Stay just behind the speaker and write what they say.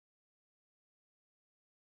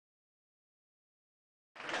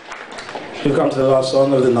We've come to the last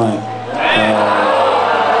song of the night.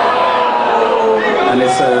 And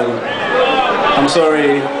it's, I'm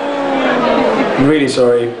sorry, I'm really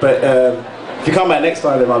sorry, but if you come back next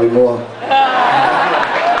time there might be more.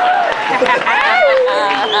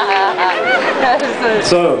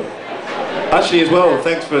 So, actually as well,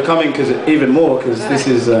 thanks for coming, because even more, because this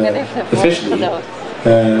is officially, I've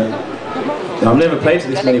never played to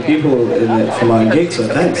this many people for my gig, so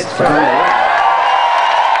thanks for coming.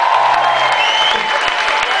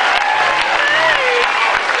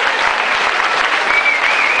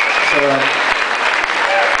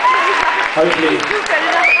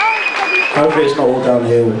 Hopefully it's not all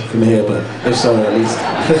downhill from here, but if so, at least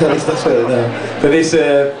that's what I know. But this,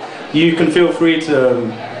 you can feel free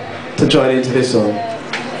to join into this song,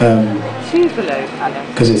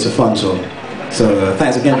 because it's a fun song. So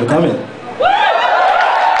thanks again for coming.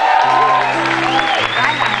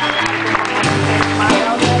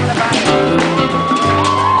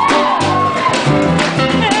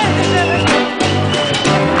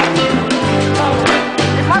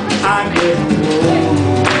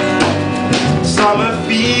 Summer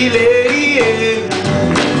feeling,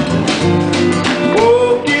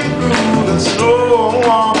 walking through the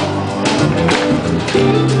snow,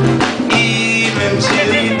 even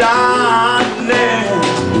chilly darkness,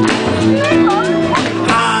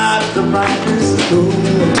 hide the brightest moon,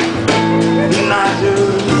 and I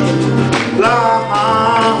just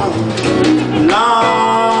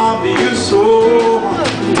love you so.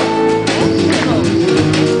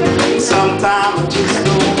 Sometimes I just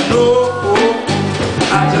don't know.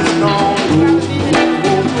 I just don't know.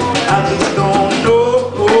 I just don't know.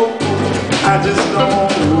 I just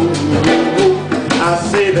don't know. I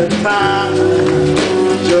say the time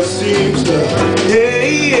just seems to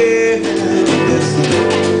yes.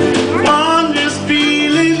 I'm just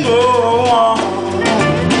feeling oh.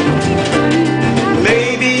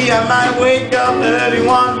 Maybe I might wake up early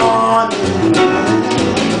one morning,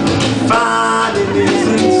 find it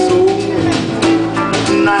isn't so,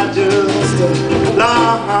 and I just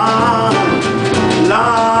love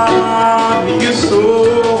you so.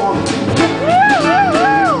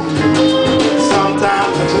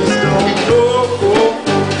 Sometimes I just don't know.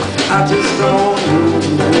 I just don't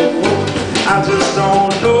know. I just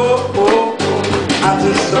don't know. I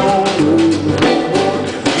just don't know.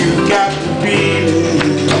 You got the feeling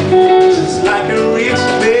just like a rich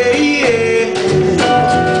baby.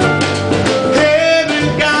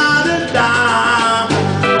 Haven't got a dime.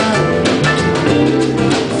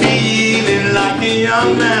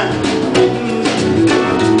 Young man,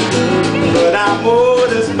 but I'm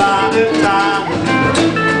oldest by the time,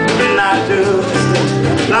 and I just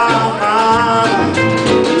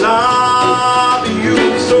love you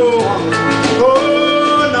so. Oh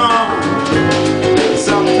no,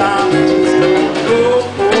 sometimes I just don't know.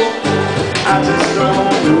 I just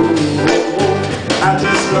don't know. I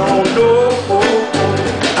just don't know.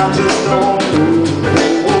 I just don't know.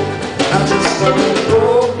 I just don't know.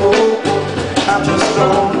 I just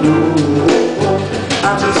don't know. I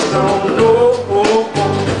just don't know.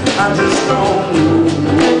 I just don't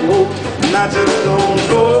know. And I just don't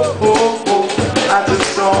know. I just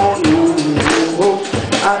don't know.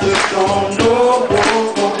 I just don't know.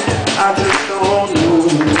 I just don't know.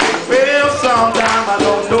 Well, sometimes I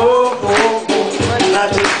don't know. And I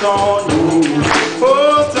just don't know.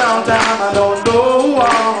 Oh, sometimes I don't know.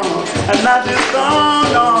 And I just don't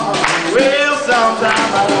know. Well,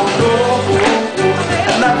 sometimes I don't know.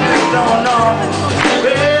 And I just don't know.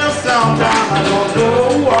 Well, sometimes I don't know.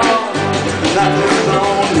 And I just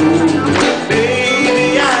don't know. Baby,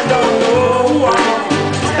 I don't know.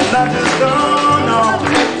 And I just don't know.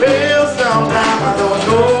 Well, sometimes I don't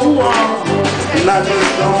know. And I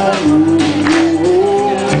just don't know.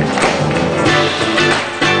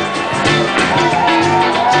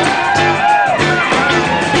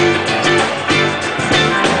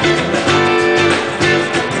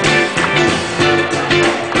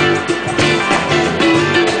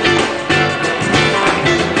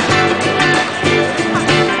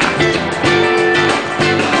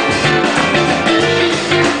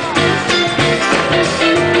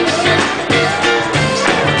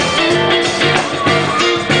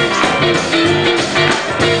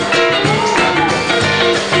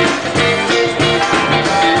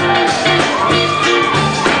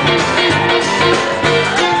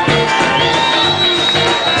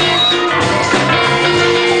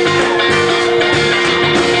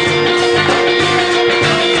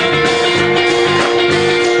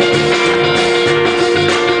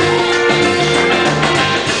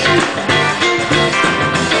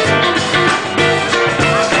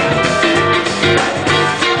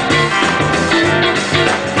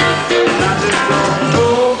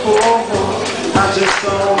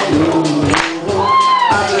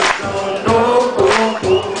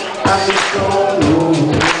 I just don't know.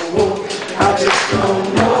 I just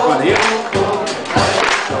don't know. Right, here.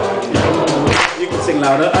 You can sing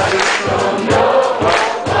louder. I just don't know.